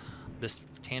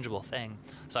tangible thing.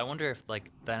 So I wonder if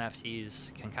like the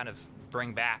NFTs can kind of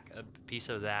bring back a piece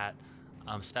of that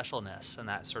specialness and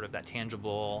that sort of that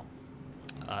tangible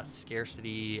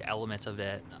scarcity element of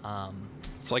it.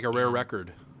 It's like a rare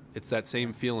record. It's that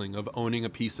same feeling of owning a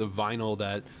piece of vinyl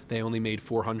that they only made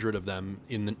 400 of them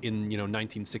in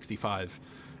 1965,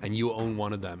 and you own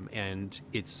one of them, and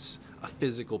it's a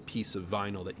physical piece of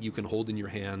vinyl that you can hold in your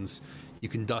hands. You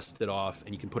can dust it off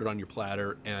and you can put it on your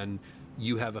platter, and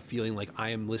you have a feeling like I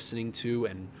am listening to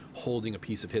and holding a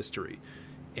piece of history.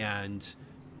 And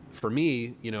for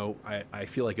me, I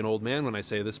feel like an old man when I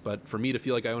say this, but for me to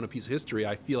feel like I own a piece of history,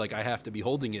 I feel like I have to be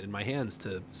holding it in my hands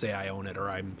to say I own it, or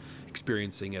I'm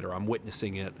experiencing it, or I'm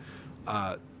witnessing it.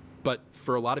 But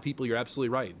for a lot of people, you're absolutely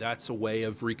right. That's a way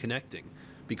of reconnecting,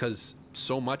 because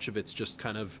so much of it's just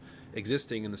kind of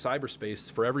existing in the cyberspace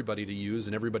for everybody to use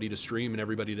and everybody to stream and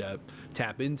everybody to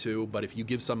tap into. But if you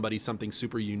give somebody something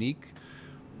super unique,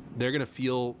 they're gonna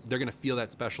feel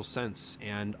that special sense,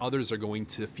 and others are going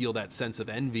to feel that sense of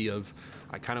envy of,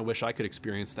 I kind of wish I could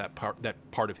experience that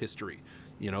part of history.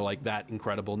 like that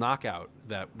incredible knockout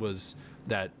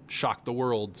that shocked the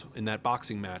world in that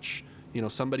boxing match.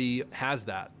 Somebody has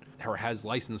that or has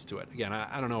license to it. Again,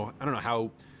 I don't know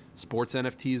how sports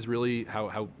NFTs really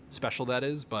how special that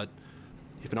is, but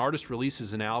if an artist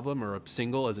releases an album or a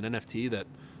single as an NFT that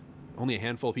only a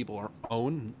handful of people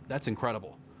own, that's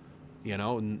incredible.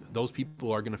 And those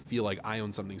people are going to feel like I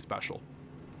own something special.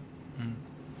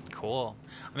 Cool.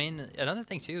 I mean, another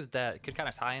thing too that could kind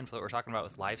of tie into what we're talking about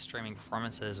with live streaming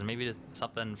performances, and maybe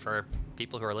something for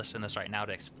people who are listening to this right now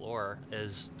to explore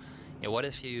is, what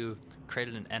if you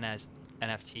created an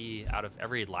NFT out of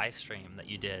every live stream that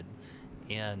you did,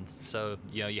 and so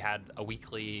you had a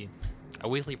weekly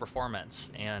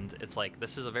performance, and it's like,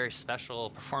 this is a very special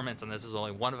performance, and this is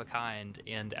only one of a kind,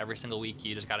 and every single week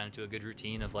you just got into a good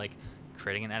routine of like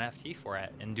creating an NFT for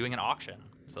it and doing an auction.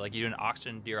 So like you do an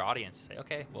auction to your audience. You say,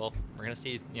 okay, well, we're gonna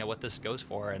see what this goes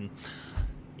for, and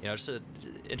just an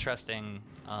interesting,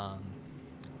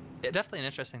 definitely an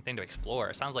interesting thing to explore.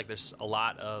 It sounds like there's a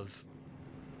lot of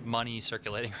money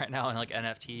circulating right now in like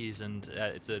NFTs, and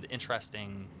it's an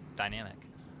interesting dynamic.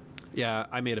 Yeah,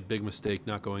 I made a big mistake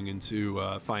not going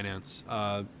into finance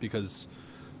because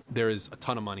there is a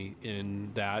ton of money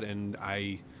in that, and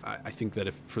I think that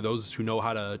if for those who know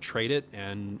how to trade it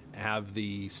and have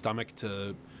the stomach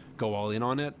to go all in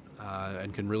on it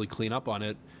and can really clean up on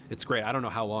it, it's great. I don't know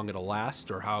how long it'll last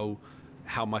or how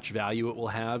much value it will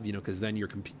have, because then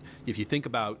if you think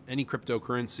about any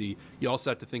cryptocurrency, you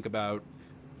also have to think about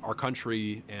our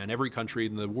country and every country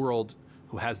in the world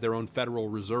who has their own Federal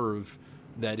Reserve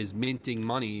that is minting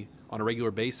money on a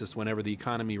regular basis whenever the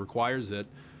economy requires it.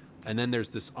 And then there's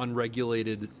this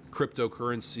unregulated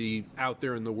cryptocurrency out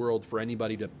there in the world for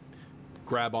anybody to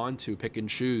grab onto, pick and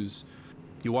choose.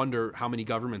 You wonder how many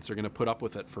governments are going to put up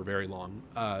with it for very long.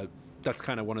 That's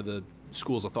kind of one of the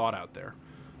schools of thought out there.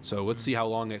 So let's see how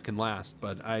long it can last.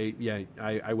 But I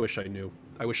wish I knew.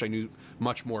 I wish I knew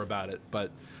much more about it.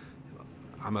 But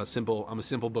I'm a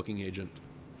simple booking agent.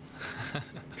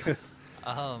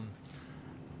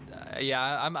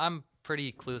 Yeah, I'm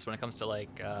pretty clueless when it comes to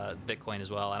like Bitcoin as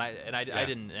well, and I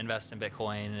didn't invest in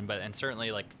Bitcoin, and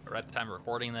certainly like right at the time of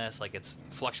recording this, like it's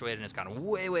fluctuated and it's gone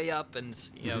way up, and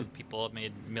people have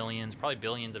made millions, probably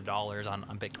billions of dollars on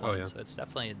Bitcoin. Oh, yeah. So it's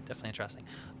definitely interesting.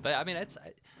 But I mean, I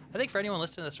think for anyone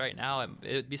listening to this right now,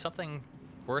 it would be something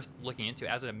worth looking into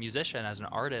as a musician, as an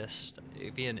artist.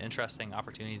 It'd be an interesting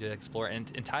opportunity to explore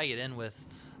and tying it in with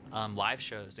live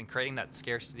shows and creating that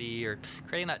scarcity or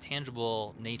creating that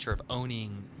tangible nature of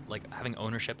owning, like having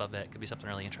ownership of it, could be something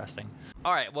really interesting.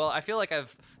 All right, well, I feel like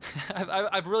I've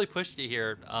I've really pushed you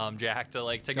here, Jack, to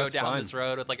go That's down fine. this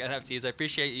road with like NFTs. I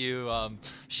appreciate you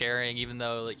sharing, even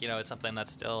though it's something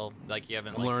that's still like you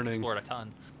haven't learning. explored a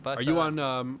ton. But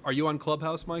Are you on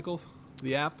Clubhouse, Michael?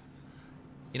 The app?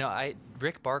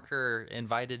 Rick Barker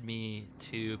invited me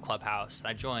to Clubhouse.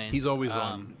 I joined. He's always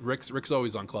on. Rick's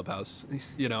always on Clubhouse.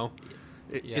 Yeah.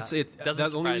 It's Doesn't that's the only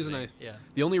surprise reason me. Yeah.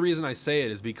 the only reason I say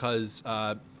it is because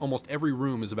almost every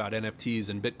room is about NFTs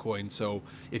and Bitcoin. So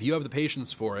if you have the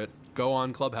patience for it, go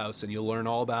on Clubhouse and you'll learn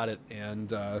all about it.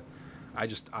 And I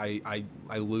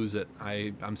lose it.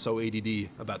 I'm so ADD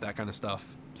about that kind of stuff.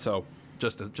 So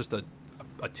just a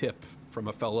tip from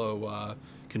a fellow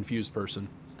confused person.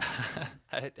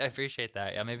 I appreciate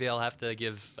that. Yeah, maybe I'll have to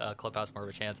give Clubhouse more of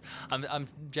a chance. I'm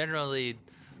generally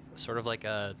sort of like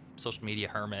a social media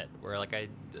hermit, where like I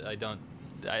don't,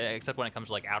 except when it comes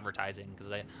to like advertising,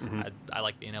 because I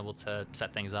like being able to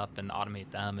set things up and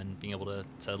automate them and being able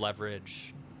to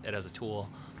leverage it as a tool.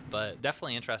 But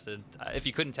definitely interested. If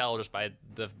you couldn't tell just by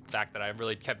the fact that I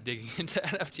really kept digging into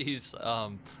NFTs,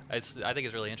 I think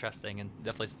it's really interesting and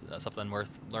definitely something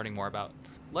worth learning more about.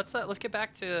 Let's get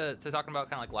back to talking about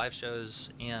kind of like live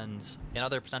shows and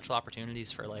other potential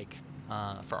opportunities for like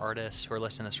for artists who are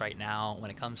listening to this right now when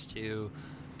it comes to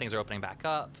things are opening back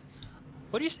up.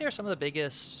 What do you say are some of the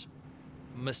biggest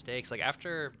mistakes, like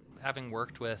after having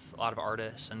worked with a lot of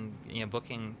artists and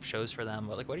booking shows for them,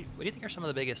 like what do you think are some of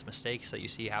the biggest mistakes that you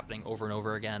see happening over and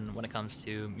over again when it comes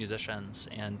to musicians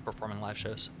and performing live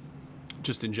shows?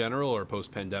 Just in general or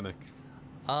post-pandemic?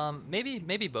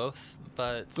 Maybe both,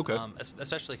 but Okay.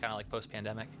 Especially kind of like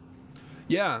post-pandemic.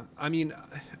 Yeah, I mean,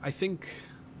 I think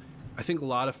a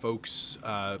lot of folks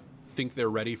think they're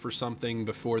ready for something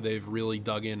before they've really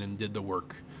dug in and did the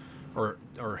work, or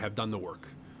have done the work,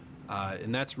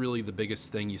 and that's really the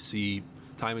biggest thing you see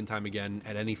time and time again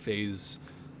at any phase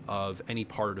of any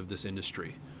part of this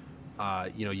industry.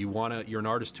 You're an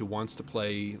artist who wants to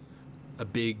play a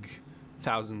big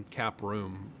 1,000 cap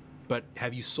room, but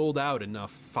have you sold out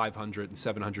enough 500 and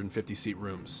 750 seat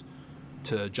rooms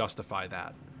to justify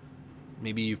that?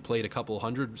 maybe you've played a couple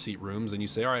 100-seat rooms and you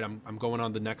say, all right, I'm going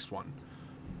on the next one.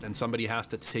 And somebody has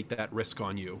to take that risk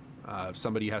on you.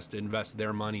 Somebody has to invest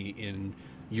their money in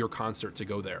your concert to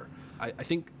go there. I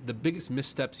think the biggest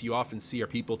missteps you often see are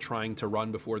people trying to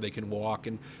run before they can walk,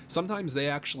 and sometimes they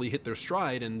actually hit their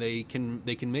stride and they can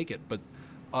make it, but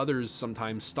others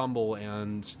sometimes stumble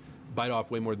and bite off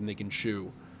way more than they can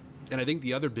chew. And I think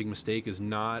the other big mistake is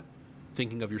not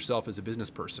thinking of yourself as a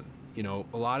business person. You know,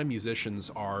 a lot of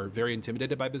musicians are very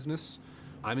intimidated by business.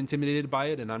 I'm intimidated by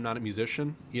it, and I'm not a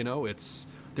musician. You know,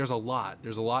 there's a lot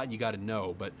you got to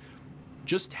know, but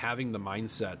just having the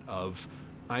mindset of,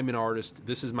 I'm an artist,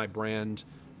 this is my brand,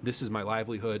 this is my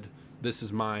livelihood, this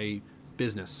is my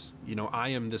business. You know, I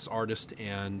am this artist,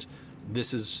 and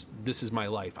this is my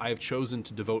life. I have chosen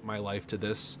to devote my life to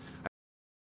this.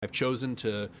 I've chosen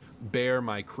to bear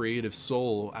my creative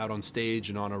soul out on stage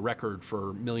and on a record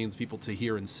for millions of people to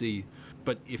hear and see.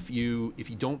 But if you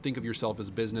don't think of yourself as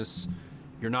a business,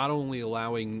 you're not only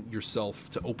allowing yourself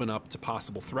to open up to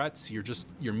possible threats,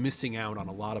 you're missing out on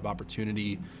a lot of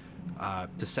opportunity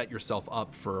to set yourself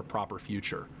up for a proper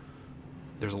future.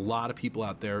 There's a lot of people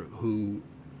out there who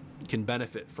can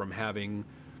benefit from having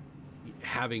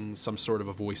some sort of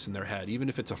a voice in their head, even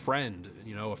if it's a friend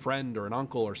or an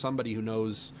uncle or somebody who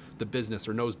knows the business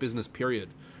or knows business period.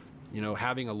 You know,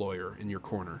 having a lawyer in your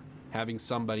corner, having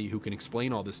somebody who can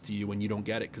explain all this to you when you don't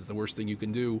get it, because the worst thing you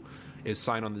can do is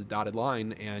sign on the dotted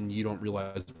line and you don't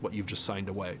realize what you've just signed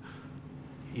away.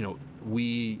 You know,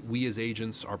 we as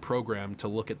agents are programmed to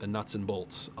look at the nuts and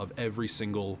bolts of every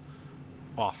single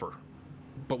offer,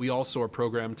 but we also are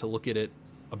programmed to look at it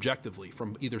objectively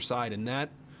from either side. And that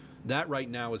right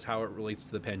now is how it relates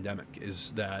to the pandemic,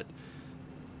 is that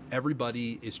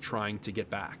everybody is trying to get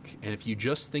back. And if you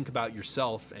just think about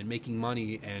yourself and making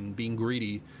money and being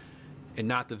greedy, and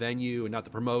not the venue and not the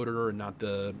promoter and not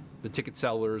the ticket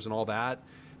sellers and all that,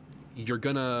 you're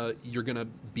gonna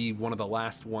be one of the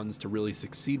last ones to really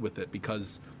succeed with it,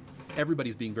 because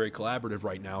everybody's being very collaborative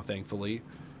right now, thankfully.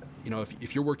 You know,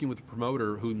 if you're working with a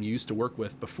promoter whom you used to work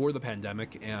with before the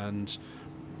pandemic, and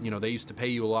you know, they used to pay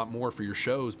you a lot more for your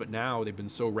shows, but now they've been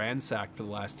so ransacked for the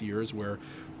last years where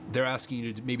they're asking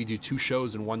you to maybe do 2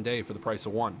 shows in one day for the price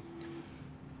of 1.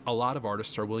 A lot of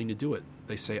artists are willing to do it.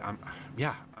 They say,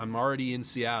 I'm already in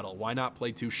Seattle. Why not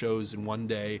play 2 shows in one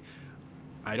day?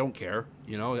 I don't care.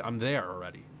 You know, I'm there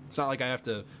already. It's not like I have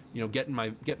to, you know, get in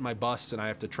my bus and I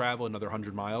have to travel another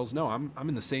 100 miles. No, I'm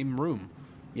in the same room.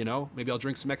 You know, maybe I'll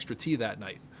drink some extra tea that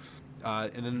night.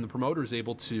 And then the promoter is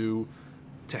able to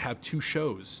have 2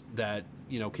 shows that,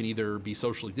 you know, can either be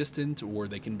socially distant, or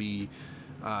they can be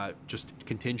just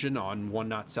contingent on one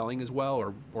not selling as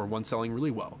well, or one selling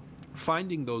really well.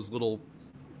 Finding those little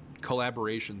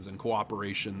collaborations and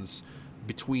cooperations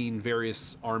between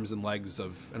various arms and legs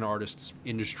of an artist's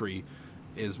industry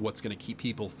is what's going to keep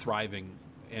people thriving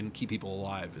and keep people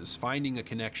alive, is finding a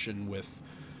connection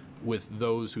with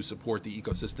those who support the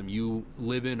ecosystem you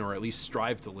live in, or at least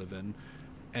strive to live in.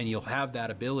 And you'll have that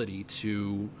ability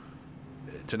to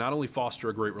not only foster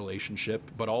a great relationship,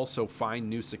 but also find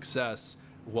new success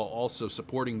while also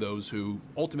supporting those who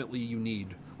ultimately you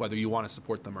need, whether you want to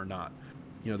support them or not.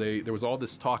 You know, there was all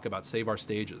this talk about Save Our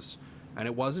Stages, and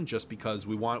it wasn't just because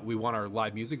we want our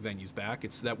live music venues back.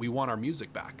 It's that we want our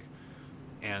music back.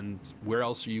 And where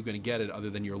else are you going to get it other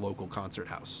than your local concert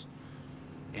house?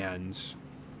 And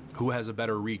who has a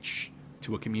better reach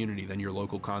to a community than your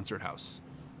local concert house?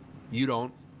 You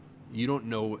don't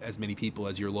know as many people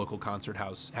as your local concert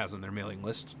house has on their mailing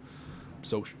list.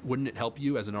 So wouldn't it help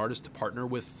you as an artist to partner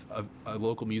with a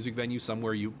local music venue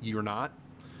somewhere you're not?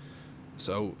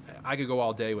 So I could go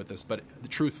all day with this, but the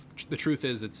truth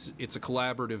is it's a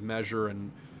collaborative measure,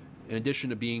 and in addition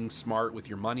to being smart with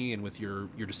your money and with your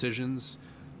decisions,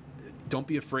 don't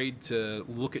be afraid to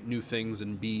look at new things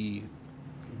and be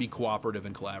cooperative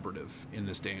and collaborative in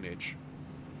this day and age.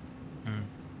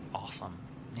 Awesome.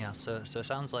 Yeah, so it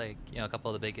sounds like, you know, a couple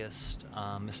of the biggest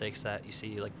mistakes that you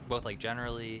see, like both like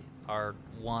generally, are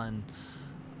one,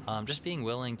 just being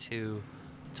willing to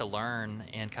learn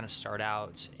and kind of start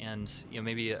out, and you know,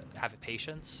 maybe have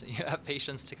patience. You have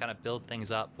patience to kind of build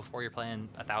things up before you're playing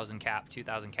 1,000 cap,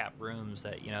 2,000 cap rooms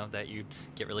that you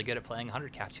get really good at playing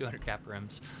 100 cap, 200 cap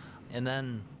rooms, and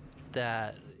then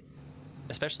that,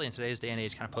 especially in today's day and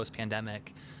age, kind of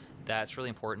post-pandemic, that's really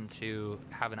important to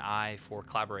have an eye for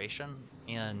collaboration,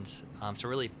 and to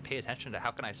really pay attention to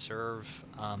how can I serve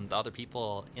the other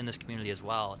people in this community as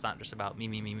well. It's not just about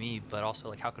me, but also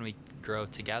like how can we grow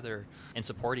together and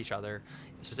support each other.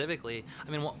 Specifically, I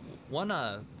mean, one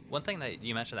thing that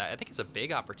you mentioned that I think it's a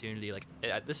big opportunity. Like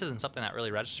this isn't something that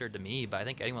really registered to me, but I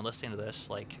think anyone listening to this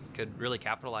like could really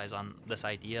capitalize on this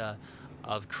idea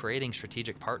of creating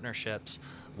strategic partnerships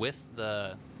with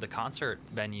the concert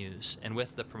venues and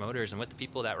with the promoters and with the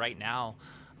people that right now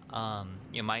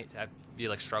might be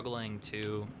like struggling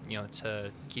to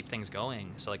to keep things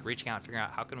going. So like reaching out, figuring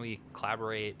out how can we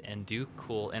collaborate and do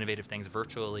cool, innovative things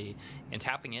virtually, and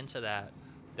tapping into that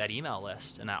email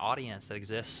list and that audience that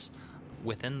exists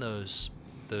within those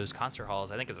concert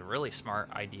halls, I think is a really smart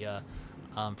idea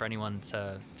for anyone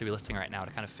to be listening right now,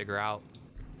 to kind of figure out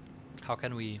how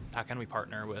can we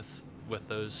partner with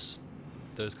those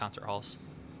concert halls,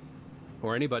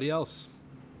 or anybody else.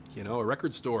 A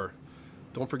record store.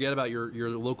 Don't forget about your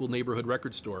local neighborhood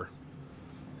record store.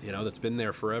 That's been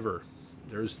there forever.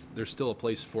 There's still a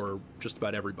place for just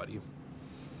about everybody.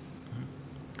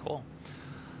 Cool.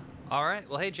 All right.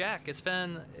 Well, hey Jack, it's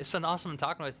been awesome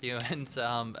talking with you, and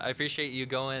I appreciate you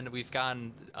going. We've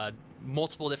gone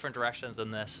multiple different directions in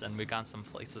this, and we've gone some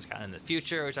places kind of in the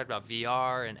future. We talked about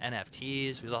VR and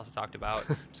NFTs. We've also talked about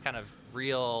just kind of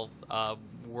real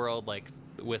world, like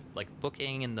with like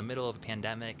booking in the middle of a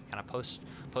pandemic, kind of post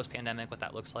pandemic, what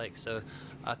that looks like. So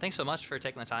thanks so much for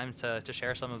taking the time to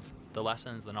share some of the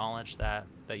lessons, the knowledge that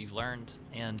you've learned.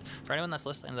 And for anyone that's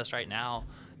listening to this right now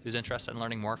who's interested in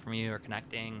learning more from you or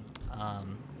connecting,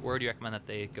 where would you recommend that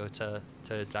they go to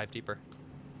dive deeper?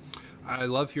 I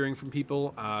love hearing from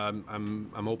people.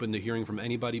 I'm open to hearing from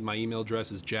anybody. My email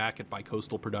address is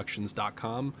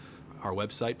jack@bicoastalproductions.com. Our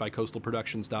website,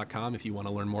 bicoastalproductions.com, if you want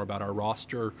to learn more about our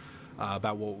roster,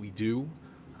 about what we do.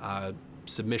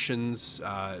 Submissions,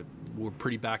 we're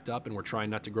pretty backed up, and we're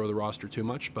trying not to grow the roster too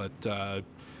much, but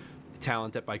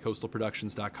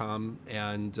talent@bicoastalproductions.com.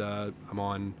 And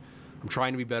I'm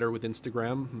trying to be better with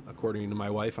Instagram. According to my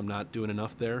wife, I'm not doing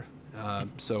enough there.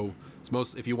 So it's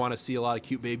if you want to see a lot of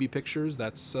cute baby pictures,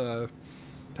 that's where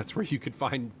you could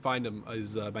find them,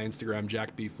 is my Instagram,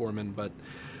 Jack B. Foreman. But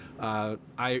I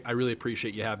really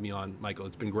appreciate you having me on, Michael.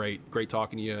 It's been great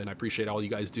talking to you, and I appreciate all you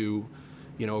guys do,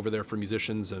 over there for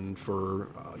musicians and for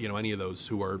any of those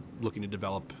who are looking to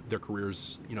develop their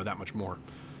careers, that much more.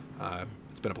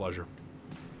 It's been a pleasure.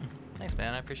 Thanks,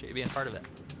 man. I appreciate you being part of it.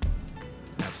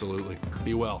 Absolutely.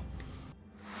 Be well.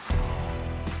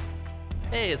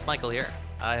 Hey, it's Michael here.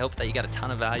 I hope that you got a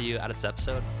ton of value out of this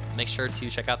episode. Make sure to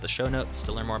check out the show notes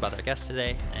to learn more about our guest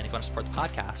today. And if you want to support the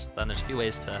podcast, then there's a few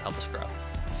ways to help us grow.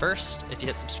 First, if you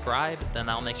hit subscribe, then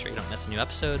that'll make sure you don't miss a new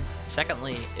episode.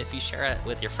 Secondly, if you share it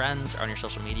with your friends or on your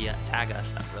social media, tag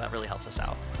us. That really helps us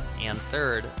out. And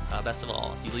third, best of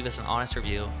all, if you leave us an honest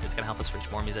review, it's going to help us reach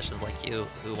more musicians like you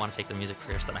who want to take their music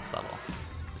careers to the next level.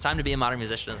 The time to be a modern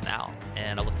musician is now,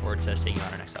 and I look forward to seeing you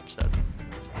on our next episode.